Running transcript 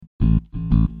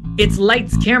It's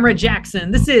Lights, Camera,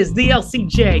 Jackson. This is the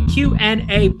LCJ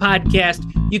Q&A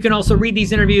Podcast. You can also read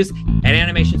these interviews at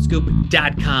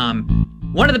animationscoop.com.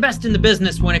 One of the best in the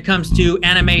business when it comes to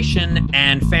animation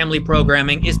and family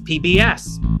programming is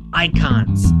PBS,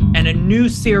 Icons. And a new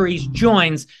series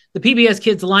joins the PBS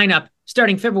KIDS lineup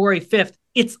starting February 5th.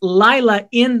 It's Lyla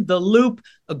in the Loop,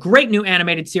 a great new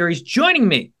animated series. Joining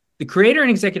me, the creator and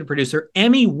executive producer,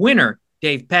 Emmy winner,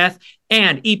 Dave Peth,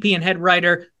 and EP and head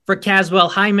writer,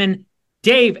 Fracaswell Hyman.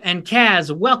 Dave and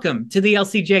Kaz, welcome to the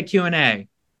LCJ Q&A.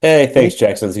 Hey, thanks,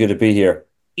 Jackson. It's good to be here.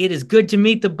 It is good to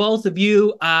meet the both of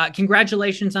you.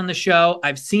 Congratulations on the show.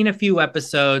 I've seen a few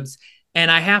episodes,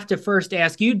 and I have to first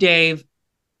ask you, Dave,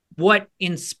 what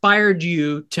inspired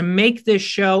you to make this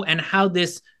show and how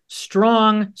this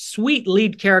strong, sweet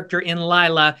lead character in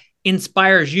Lyla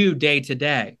inspires you day to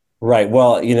day? Right.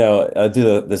 Well, I'll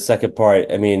do the second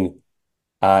part. I mean,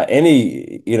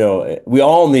 we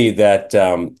all need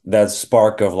that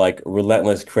spark of like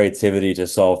relentless creativity to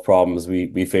solve problems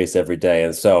we face every day.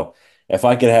 And so if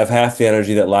I could have half the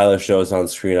energy that Lyla shows on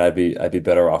screen, I'd be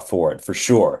better off for it, for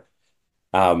sure.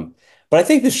 But I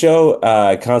think the show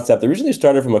concept originally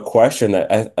started from a question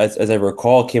that, as I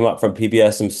recall, came up from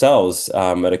PBS themselves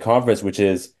at a conference, which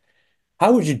is,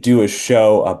 how would you do a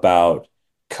show about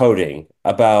coding,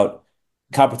 about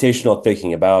computational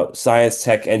thinking, about science,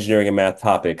 tech, engineering, and math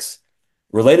topics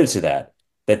related to that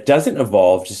doesn't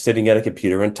involve just sitting at a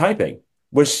computer and typing,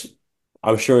 which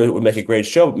I'm sure it would make a great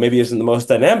show, but maybe isn't the most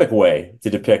dynamic way to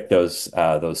depict those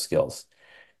skills.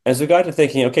 And so I got to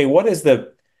thinking, okay, what is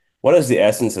the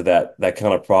essence of that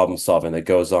kind of problem solving that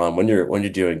goes on when you're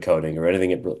doing coding or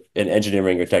anything in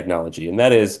engineering or technology? And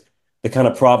that is the kind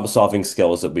of problem solving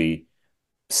skills that we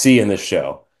see in this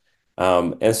show.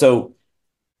 And so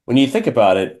when you think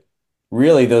about it,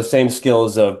 really those same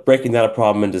skills of breaking down a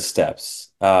problem into steps,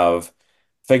 of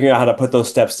figuring out how to put those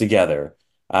steps together,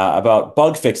 about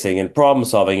bug fixing and problem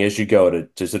solving as you go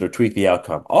to sort of tweak the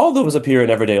outcome. All those appear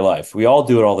in everyday life. We all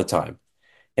do it all the time.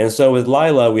 And so with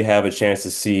Lyla, we have a chance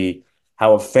to see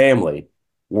how a family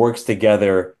works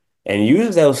together and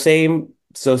uses those same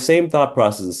thought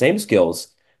processes, same skills,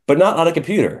 but not on a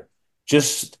computer,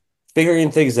 just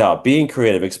figuring things out, being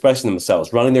creative, expressing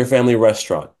themselves, running their family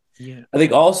restaurant. Yeah. I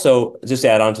think also, just to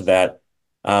add on to that,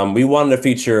 we wanted to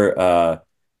feature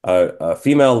a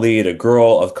female lead, a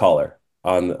girl of color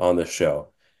on the show,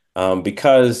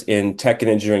 because in tech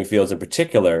and engineering fields in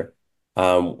particular,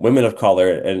 women of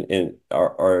color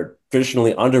are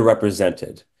traditionally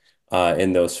underrepresented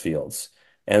in those fields.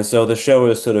 And so the show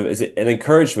is an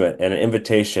encouragement and an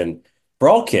invitation for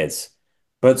all kids,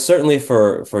 but certainly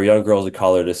for young girls of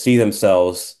color to see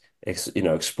themselves,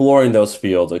 exploring those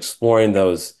fields, exploring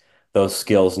those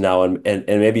skills now, and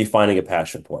maybe finding a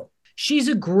passion for it. She's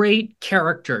a great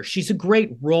character. She's a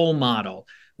great role model.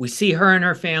 We see her and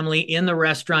her family in the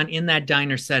restaurant, in that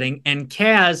diner setting. And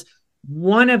Kaz,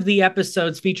 one of the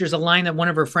episodes features a line that one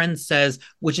of her friends says,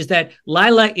 which is that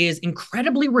Lyla is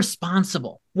incredibly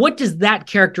responsible. What does that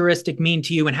characteristic mean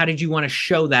to you, and how did you want to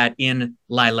show that in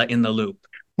Lyla in the Loop?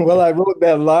 Well, I wrote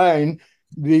that line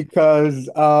because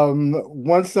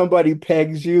once somebody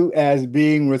pegs you as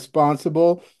being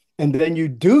responsible and then you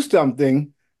do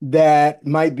something that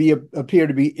might appear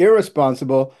to be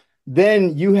irresponsible,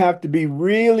 then you have to be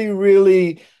really,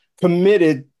 really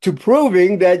committed to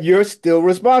proving that you're still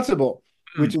responsible,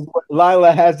 which is what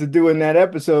Lyla has to do in that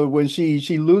episode when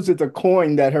she loses a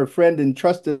coin that her friend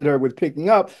entrusted her with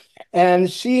picking up. And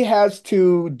she has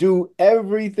to do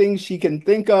everything she can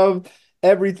think of,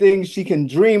 everything she can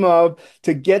dream of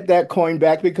to get that coin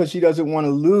back, because she doesn't want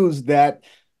to lose that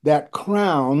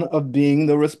crown of being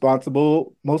the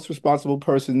most responsible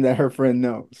person that her friend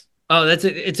knows. Oh,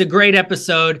 it's a great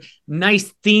episode.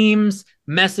 Nice themes,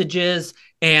 messages.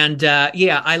 And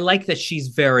I like that she's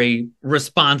very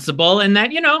responsible, and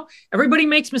that, everybody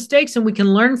makes mistakes and we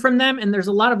can learn from them. And there's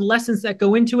a lot of lessons that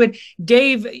go into it.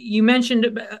 Dave, you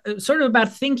mentioned sort of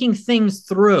about thinking things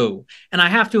through. And I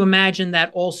have to imagine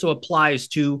that also applies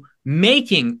to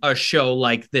making a show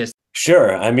like this.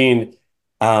 Sure. I mean,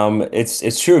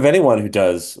 it's true of anyone who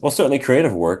does, well, certainly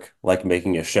creative work, like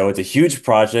making a show. It's a huge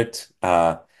project,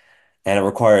 and it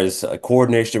requires a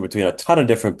coordination between a ton of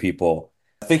different people.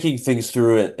 Thinking things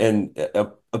through and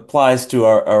applies to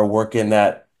our work in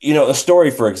that, a story,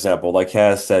 for example, like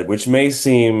Kaz said, which may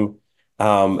seem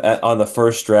on the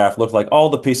first draft look like all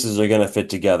the pieces are going to fit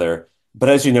together, but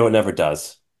as you know, it never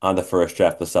does on the first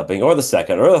draft of something, or the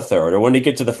second, or the third, or when you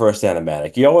get to the first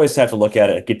animatic. You always have to look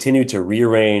at it and continue to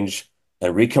rearrange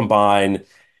and recombine.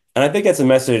 And I think that's a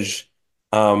message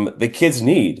the kids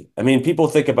need. I mean, people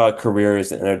think about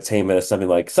careers and entertainment as something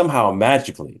like somehow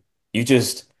magically you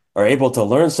just are able to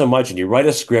learn so much, and you write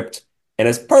a script and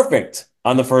it's perfect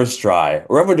on the first try,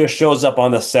 or everyone just shows up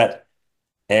on the set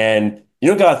and you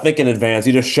don't got to think in advance.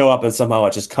 You just show up and somehow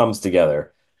it just comes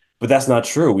together. But that's not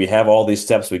true. We have all these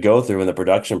steps we go through in the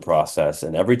production process.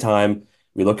 And every time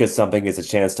we look at something, it's a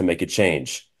chance to make a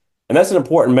change. And that's an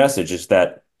important message, is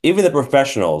that even the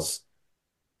professionals,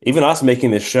 even us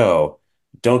making this show,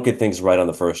 don't get things right on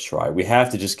the first try. We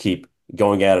have to just keep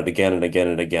going at it again and again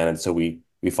and again until we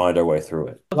find our way through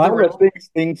it. Lyla thinks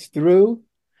things through.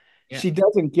 Yeah. She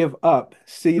doesn't give up.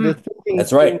 See, the thinking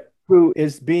That's right. things through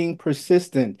is being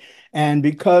persistent. And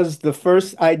because the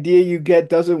first idea you get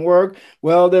doesn't work,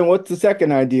 well, then what's the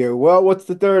second idea? Well, what's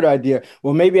the third idea?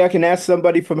 Well, maybe I can ask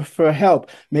somebody for help.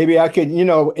 Maybe I can,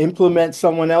 implement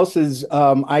someone else's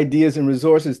ideas and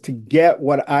resources to get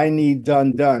what I need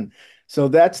done. So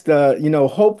that's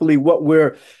hopefully what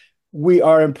we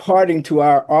are imparting to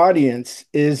our audience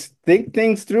is think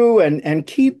things through and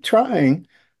keep trying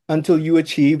until you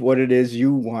achieve what it is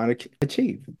you want to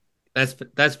achieve.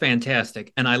 That's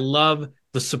fantastic. And I love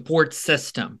the support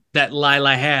system that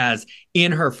Lyla has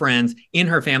in her friends, in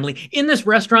her family, in this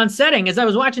restaurant setting. As I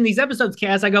was watching these episodes,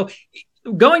 Kaz, I go,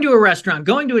 going to a restaurant,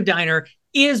 going to a diner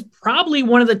is probably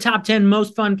one of the top 10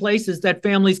 most fun places that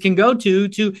families can go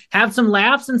to have some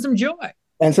laughs and some joy.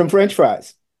 And some French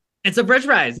fries. And some French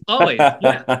fries, always.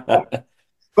 Yeah.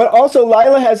 But also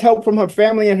Lyla has help from her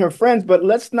family and her friends, but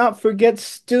let's not forget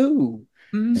Stu.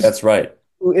 That's right.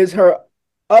 Who is her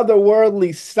otherworldly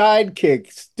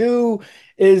sidekick. Stu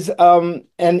is an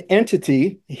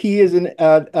entity. He is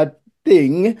a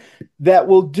thing that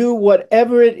will do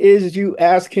whatever it is you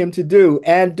ask him to do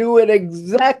and do it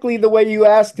exactly the way you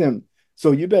asked him.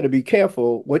 So you better be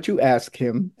careful what you ask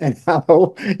him and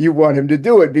how you want him to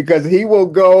do it, because he will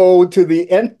go to the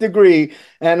nth degree.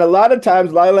 And a lot of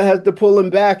times Lyla has to pull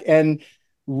him back and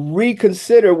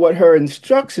reconsider what her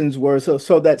instructions were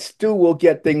so that Stu will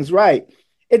get things right.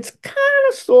 It's kind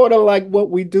of sort of like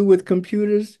what we do with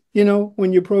computers.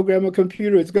 When you program a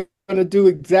computer, it's going to do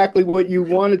exactly what you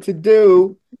want it to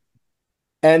do.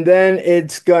 And then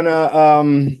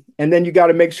and then you got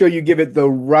to make sure you give it the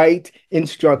right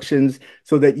instructions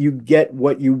so that you get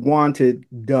what you wanted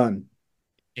done.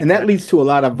 Exactly. And that leads to a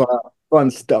lot of fun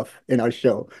stuff in our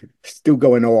show. Stu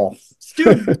going off.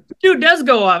 Stu does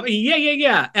go off.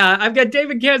 Yeah. I've got Dave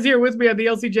and Kaz here with me on the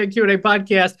LCJ Q&A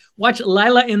podcast. Watch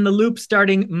Lyla in the Loop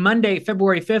starting Monday,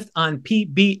 February 5th on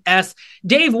PBS.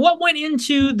 Dave, what went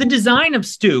into the design of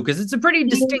Stu? Because it's a pretty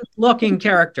distinct looking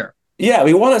character. Yeah,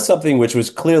 we wanted something which was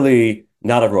clearly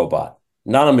not a robot,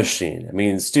 not a machine. I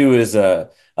mean, Stu is a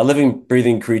living,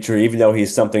 breathing creature, even though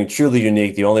he's something truly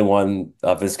unique, the only one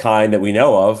of his kind that we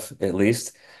know of, at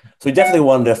least. So we definitely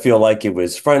wanted to feel like it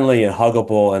was friendly and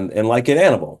huggable and like an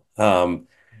animal, though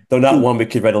not one we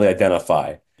could readily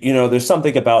identify. There's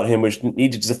something about him which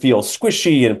needed to feel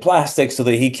squishy and plastic so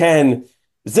that he can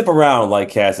zip around,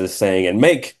 like Kaz is saying, and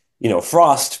make,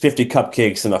 frost 50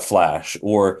 cupcakes in a flash,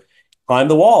 or climb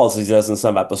the walls as he does in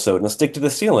some episode and stick to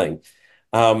the ceiling.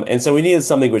 And so we needed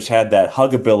something which had that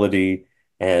huggability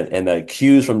and that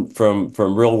cues from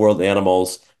real world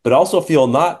animals, but also feel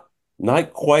not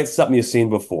quite something you've seen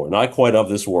before, not quite of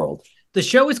this world. The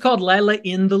show is called Lyla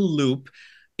in the Loop.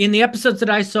 In the episodes that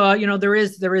I saw, there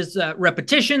is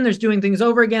repetition. There's doing things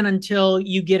over again until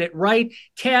you get it right.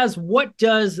 Kaz, what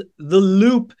does the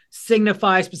loop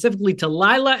signify specifically to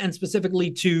Lyla and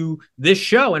specifically to this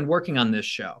show and working on this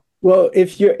show? Well,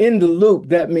 if you're in the loop,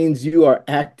 that means you are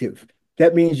active.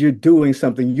 That means you're doing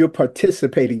something. You're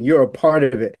participating. You're a part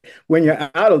of it. When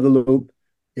you're out of the loop,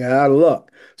 you're out of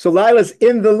luck. So Lyla's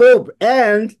in the loop,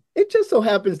 and it just so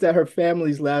happens that her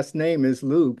family's last name is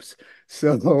Loops.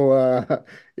 So,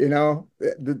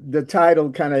 the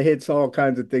title kind of hits all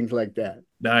kinds of things like that.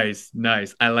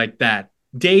 Nice. I like that.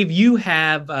 Dave, you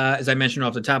have, as I mentioned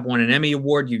off the top, won an Emmy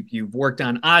Award. You've worked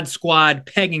on Odd Squad,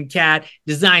 Peg and Cat,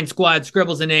 Design Squad,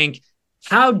 Scribbles and Ink.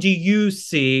 How do you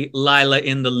see Lyla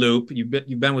in the Loop? You've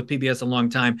been with PBS a long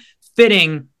time,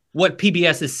 fitting what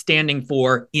PBS is standing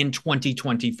for in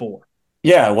 2024.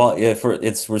 Yeah, well,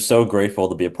 we're so grateful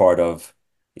to be a part of,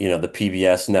 the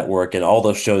PBS network and all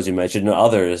those shows you mentioned and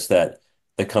others that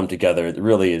come together. It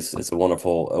really is. It's a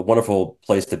wonderful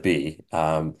place to be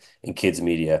in kids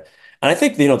media. And I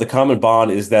think the common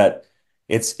bond is that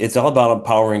it's all about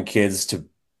empowering kids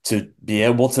to be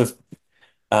able to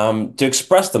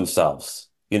express themselves,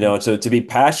 to be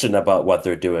passionate about what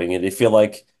they're doing and to feel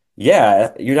like,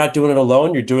 yeah, you're not doing it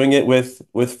alone. You're doing it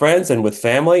with friends and with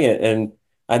family. And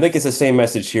I think it's the same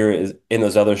message here as in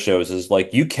those other shows, is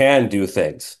like, you can do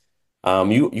things.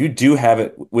 You do have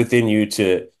it within you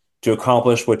to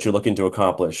accomplish what you're looking to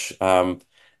accomplish.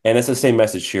 And it's the same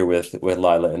message here with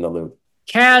Lyla in the Loop.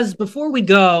 Kaz, before we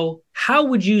go, how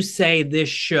would you say this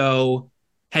show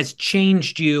has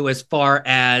changed you as far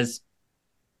as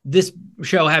this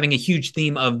show having a huge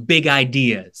theme of big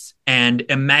ideas and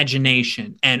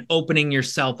imagination and opening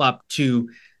yourself up to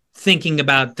thinking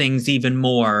about things even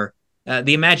more?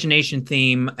 The imagination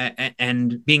theme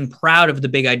and being proud of the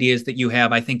big ideas that you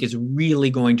have, I think, is really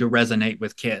going to resonate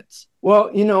with kids. Well,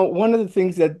 one of the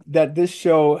things that this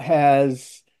show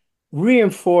has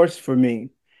reinforced for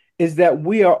me is that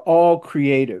we are all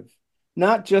creative,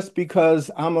 not just because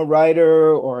I'm a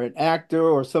writer or an actor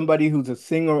or somebody who's a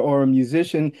singer or a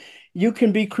musician. You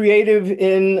can be creative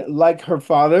in, like her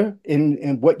father,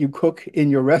 in what you cook in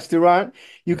your restaurant.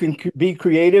 You can be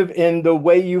creative in the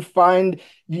way you find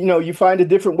a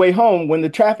different way home when the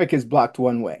traffic is blocked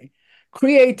one way.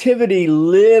 Creativity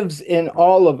lives in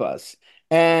all of us.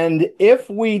 And if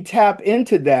we tap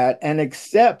into that and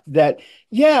accept that,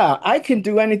 yeah, I can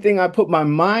do anything I put my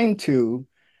mind to,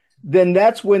 then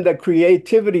that's when the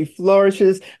creativity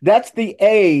flourishes. That's the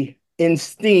A in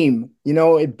STEAM.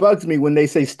 It bugs me when they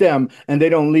say STEM and they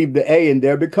don't leave the A in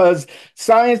there, because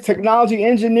science, technology,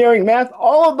 engineering, math,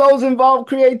 all of those involve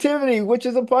creativity, which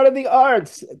is a part of the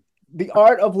arts, the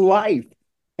art of life.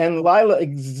 And Lyla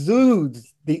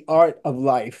exudes the art of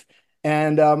life.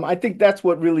 And I think that's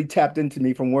what really tapped into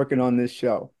me from working on this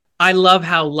show. I love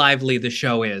how lively the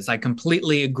show is. I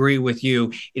completely agree with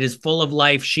you. It is full of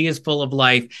life. She is full of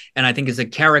life. And I think is a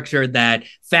character that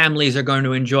families are going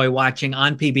to enjoy watching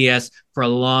on PBS for a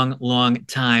long, long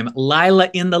time.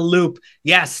 Lyla in the Loop.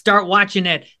 Yes, start watching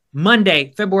it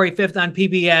Monday, February 5th on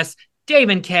PBS. Dave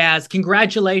and Kaz,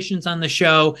 congratulations on the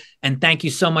show. And thank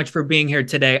you so much for being here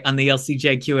today on the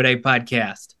LCJ Q&A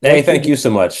podcast. Hey, thank you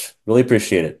so much. Really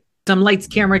appreciate it. Some Lights,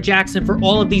 Camera, Jackson. For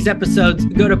all of these episodes,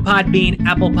 go to Podbean,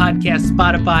 Apple Podcasts,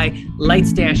 Spotify,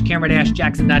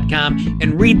 lights-camera-jackson.com,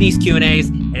 and read these Q&As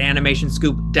at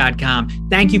animationscoop.com.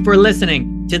 Thank you for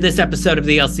listening to this episode of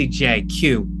the LCJ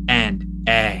Q&A